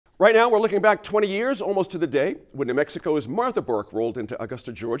Right now, we're looking back 20 years, almost to the day, when New Mexico's Martha Burk rolled into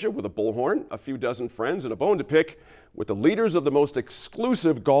Augusta, Georgia with a bullhorn, a few dozen friends, and a bone to pick with the leaders of the most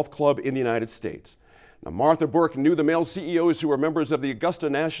exclusive golf club in the United States. Now, Martha Burk knew the male CEOs who were members of the Augusta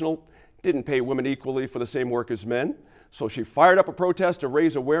National didn't pay women equally for the same work as men, so she fired up a protest to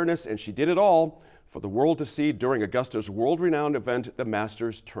raise awareness, and she did it all for the world to see during Augusta's world-renowned event, the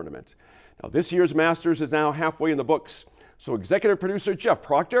Masters Tournament. Now, this year's Masters is now halfway in the books. So executive producer Jeff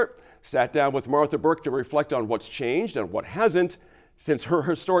Proctor sat down with Martha Burk to reflect on what's changed and what hasn't since her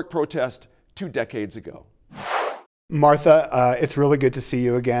historic protest 2 decades ago. Martha, it's really good to see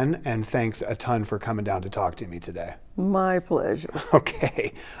you again, and thanks a ton for coming down to talk to me today. My pleasure.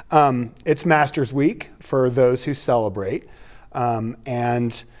 Okay. It's Masters Week for those who celebrate,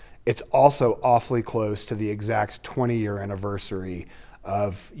 and it's also awfully close to the exact 20-year anniversary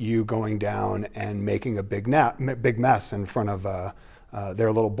of you going down and making a big mess in front of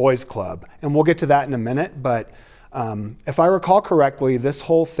their little boys club. And we'll get to that in a minute, but if I recall correctly, this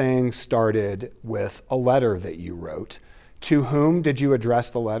whole thing started with a letter that you wrote. To whom did you address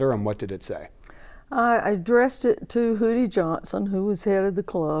the letter, and what did it say? I addressed it to Hootie Johnson, who was head of the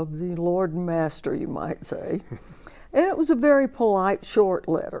club, the Lord and Master, you might say. And it was a very polite, short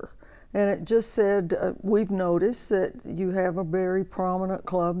letter. And it just said, we've noticed that you have a very prominent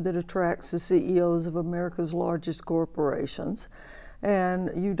club that attracts the CEOs of America's largest corporations,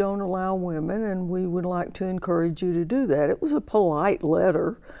 and you don't allow women, and we would like to encourage you to do that. It was a polite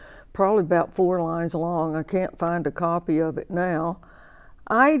letter, probably about 4 lines long. I can't find a copy of it now.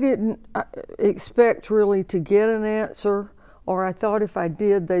 I didn't expect really to get an answer, or I thought if I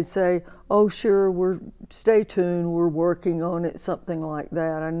did, they'd say, oh, sure, stay tuned, we're working on it, something like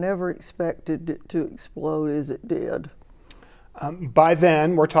that. I never expected it to explode as it did. By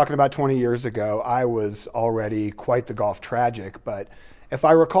then, we're talking about 20 years ago, I was already quite the golf tragic, but if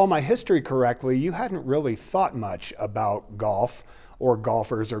I recall my history correctly, you hadn't really thought much about golf or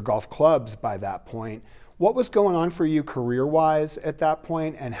golfers or golf clubs by that point. What was going on for you career-wise at that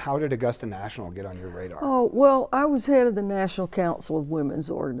point, and how did Augusta National get on your radar? Oh, well, I was head of the National Council of Women's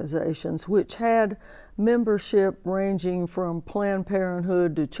Organizations, which had membership ranging from Planned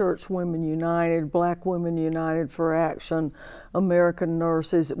Parenthood to Church Women United, Black Women United for Action, American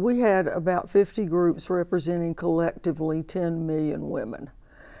Nurses. We had about 50 groups representing collectively 10 million women.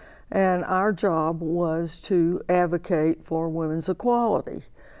 And our job was to advocate for women's equality.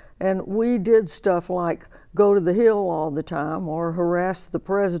 And we did stuff like go to the Hill all the time or harass the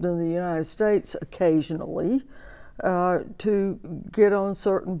President of the United States occasionally to get on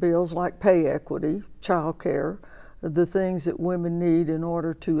certain bills like pay equity, child care, the things that women need in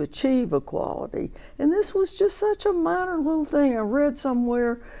order to achieve equality. And this was just such a minor little thing. I read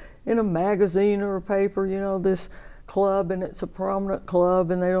somewhere in a magazine or a paper, you know, this club, and it's a prominent club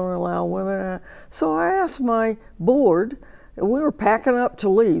and they don't allow women. So I asked my board, and we were packing up to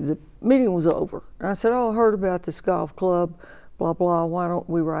leave. The meeting was over. And I said, oh, I heard about this golf club, blah, blah, why don't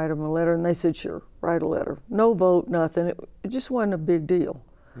we write them a letter? And they said, sure, write a letter. No vote, nothing. It just wasn't a big deal.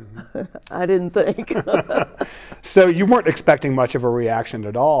 Mm-hmm. I didn't think. So you weren't expecting much of a reaction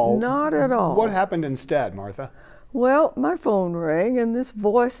at all? Not at all. What happened instead, Martha? Well, my phone rang, and this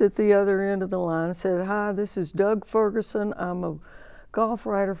voice at the other end of the line said, hi, this is Doug Ferguson. I'm a golf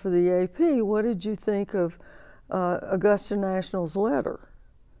writer for the AP. What did you think of Augusta National's letter?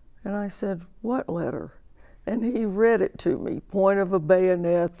 And I said, what letter? And he read it to me, point of a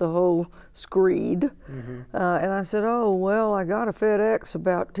bayonet, the whole screed. Mm-hmm. And I said, oh, well, I got a FedEx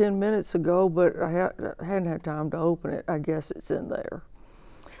about 10 minutes ago, but I hadn't had time to open it. I guess it's in there.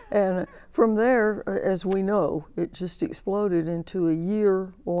 And from there, as we know, it just exploded into a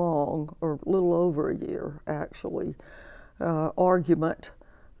year-long, or a little over a year, actually, argument.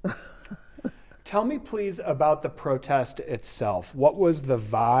 Tell me, please, about the protest itself. What was the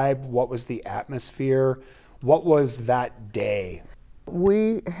vibe? What was the atmosphere? What was that day?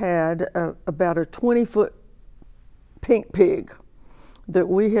 We had about a 20-foot pink pig that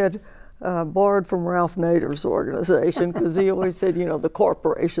we had borrowed from Ralph Nader's organization, because he always said, you know, the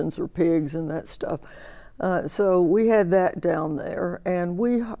corporations are pigs and that stuff. So we had that down there, and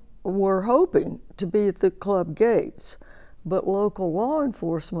we were hoping to be at the club gates, but local law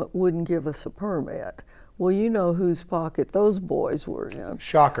enforcement wouldn't give us a permit. Well, you know whose pocket those boys were in.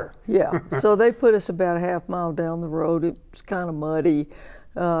 Shocker. Yeah, so they put us about a half mile down the road. It was kind of muddy,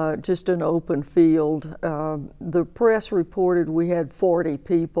 just an open field. The press reported we had 40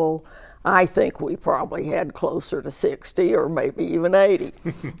 people. I think we probably had closer to 60 or maybe even 80.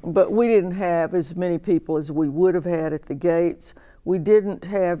 But we didn't have as many people as we would have had at the gates. We didn't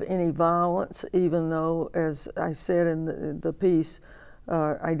have any violence, even though, as I said in the piece,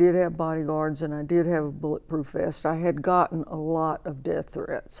 I did have bodyguards and I did have a bulletproof vest. I had gotten a lot of death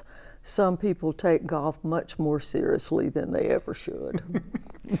threats. Some people take golf much more seriously than they ever should.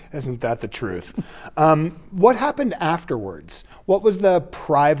 Isn't that the truth? What happened afterwards? What was the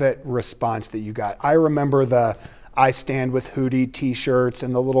private response that you got? I remember the I Stand with Hootie t-shirts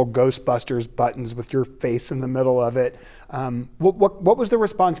and the little Ghostbusters buttons with your face in the middle of it. What was the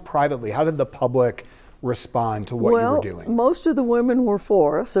response privately? How did the public respond to what you were doing? Well, most of the women were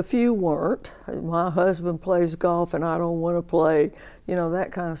for us. A few weren't. My husband plays golf and I don't want to play, you know,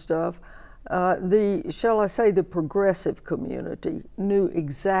 that kind of stuff. Shall I say, the progressive community knew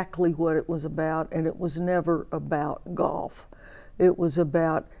exactly what it was about, and it was never about golf. It was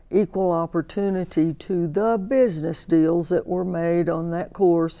about equal opportunity to the business deals that were made on that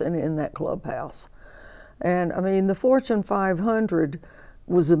course and in that clubhouse. And I mean, the Fortune 500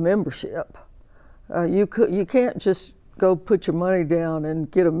 was a membership. You can't just go put your money down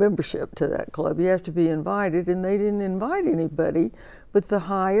and get a membership to that club. You have to be invited, and they didn't invite anybody but the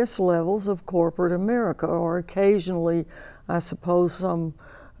highest levels of corporate America, or occasionally, I suppose, some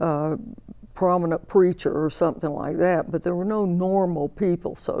prominent preacher or something like that, but there were no normal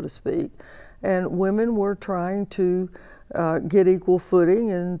people, so to speak. And women were trying to get equal footing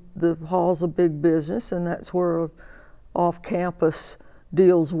in the halls of big business, and that's where off-campus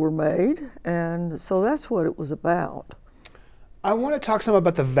deals were made, and so that's what it was about. I want to talk some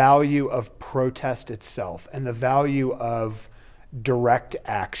about the value of protest itself and the value of direct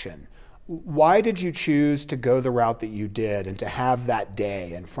action. Why did you choose to go the route that you did and to have that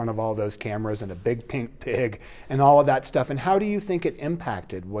day in front of all those cameras and a big pink pig and all of that stuff, and how do you think it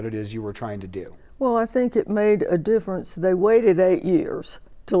impacted what it is you were trying to do? Well, I think it made a difference. They waited 8 years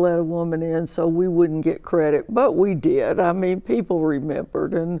to let a woman in so we wouldn't get credit, but we did. I mean, people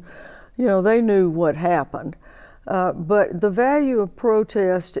remembered, and you know, they knew what happened. But the value of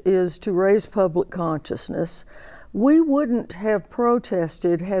protest is to raise public consciousness. We wouldn't have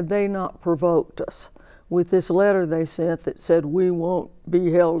protested had they not provoked us with this letter they sent that said we won't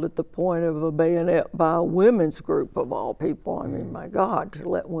be held at the point of a bayonet by a women's group of all people. I mean, my God, to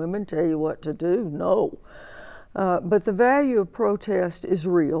let women tell you what to do? No. But the value of protest is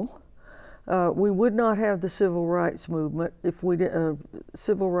real. We would not have the civil rights movement if we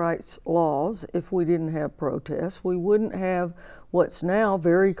civil rights laws if we didn't have protests. We wouldn't have what's now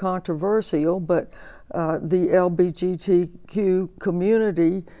very controversial, but the LGBTQ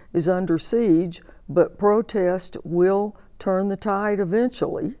community is under siege, but protest will turn the tide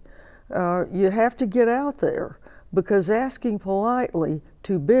eventually. You have to get out there, because asking politely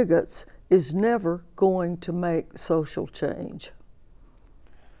to bigots is never going to make social change.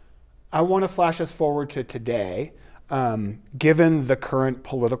 I want to flash us forward to today. Given the current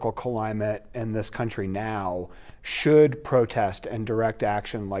political climate in this country now, should protest and direct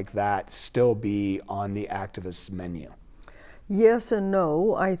action like that still be on the activists' menu? Yes and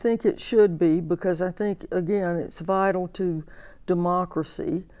no. I think it should be, because I think, again, it's vital to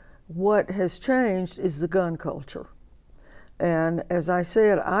democracy. What has changed is the gun culture. And as I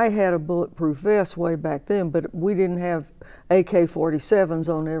said, I had a bulletproof vest way back then, but we didn't have AK-47s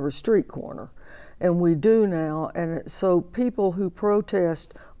on every street corner. And we do now, and so people who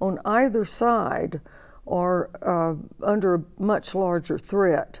protest on either side are under a much larger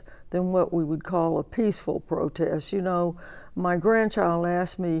threat than what we would call a peaceful protest. You know, my grandchild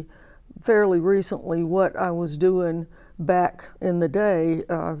asked me fairly recently what I was doing back in the day.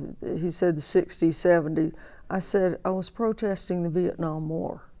 He said the 60s, 70s. I said I was protesting the Vietnam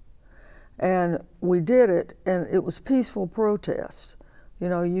War. And we did it, and it was peaceful protest. You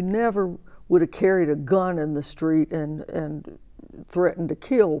know, you never would have carried a gun in the street and threatened to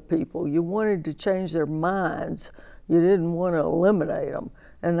kill people. You wanted to change their minds. You didn't want to eliminate them.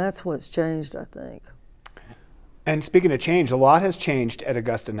 And that's what's changed, I think. And speaking of change, a lot has changed at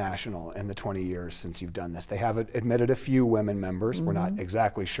Augusta National in the 20 years since you've done this. They have admitted a few women members. Mm-hmm. We're not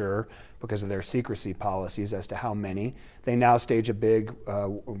exactly sure, because of their secrecy policies, as to how many. They now stage a big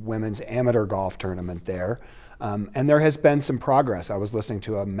women's amateur golf tournament there. And there has been some progress. I was listening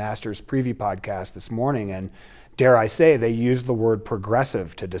to a Masters preview podcast this morning, and dare I say, they used the word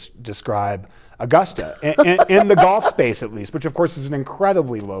progressive to describe Augusta, in the golf space at least, which of course is an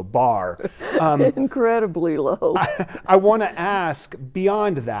incredibly low bar. Incredibly low. I want to ask,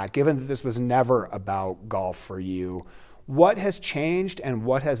 beyond that, given that this was never about golf for you, what has changed and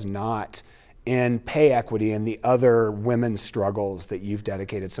what has not in pay equity and the other women's struggles that you've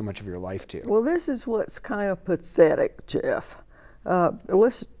dedicated so much of your life to? Well, this is what's kind of pathetic, Jeff.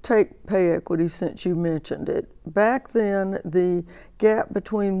 Let's take pay equity, since you mentioned it. Back then, the gap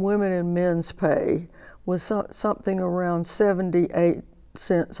between women and men's pay was something around 78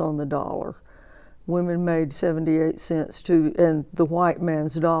 cents on the dollar. Women made 78 cents too, and the white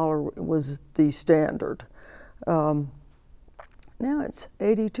man's dollar was the standard. Now it's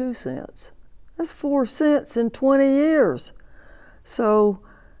 82 cents. That's 4 cents in 20 years. So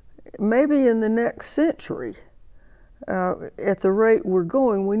maybe in the next century, at the rate we're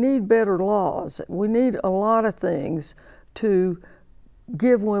going, we need better laws. We need a lot of things to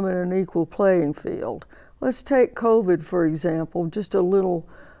give women an equal playing field. Let's take COVID, for example, just a little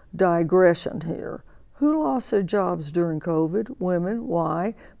digression here. Who lost their jobs during COVID? Women.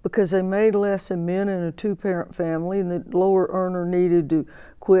 Why? Because they made less than men in a two-parent family, and the lower earner needed to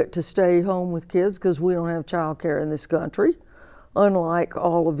quit to stay home with kids because we don't have child care in this country, unlike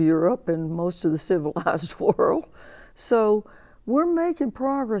all of Europe and most of the civilized world. So we're making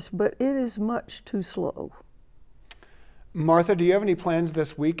progress, but it is much too slow. Martha, do you have any plans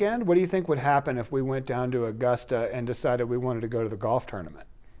this weekend? What do you think would happen if we went down to Augusta and decided we wanted to go to the golf tournament?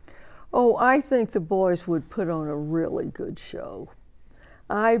 Oh, I think the boys would put on a really good show.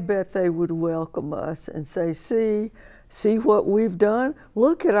 I bet they would welcome us and say, see what we've done?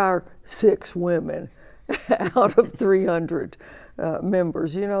 Look at our 6 women out of 300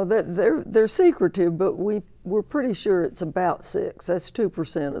 members. You know, they're secretive, but we're pretty sure it's about 6. That's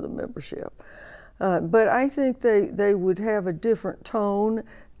 2% of the membership. But I think they would have a different tone,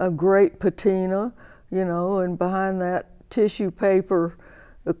 a great patina, you know, and behind that tissue paper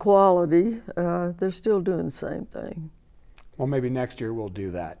equality, they're still doing the same thing. Well, maybe next year we'll do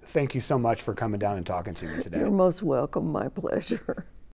that. Thank you so much for coming down and talking to me today. You're most welcome. My pleasure.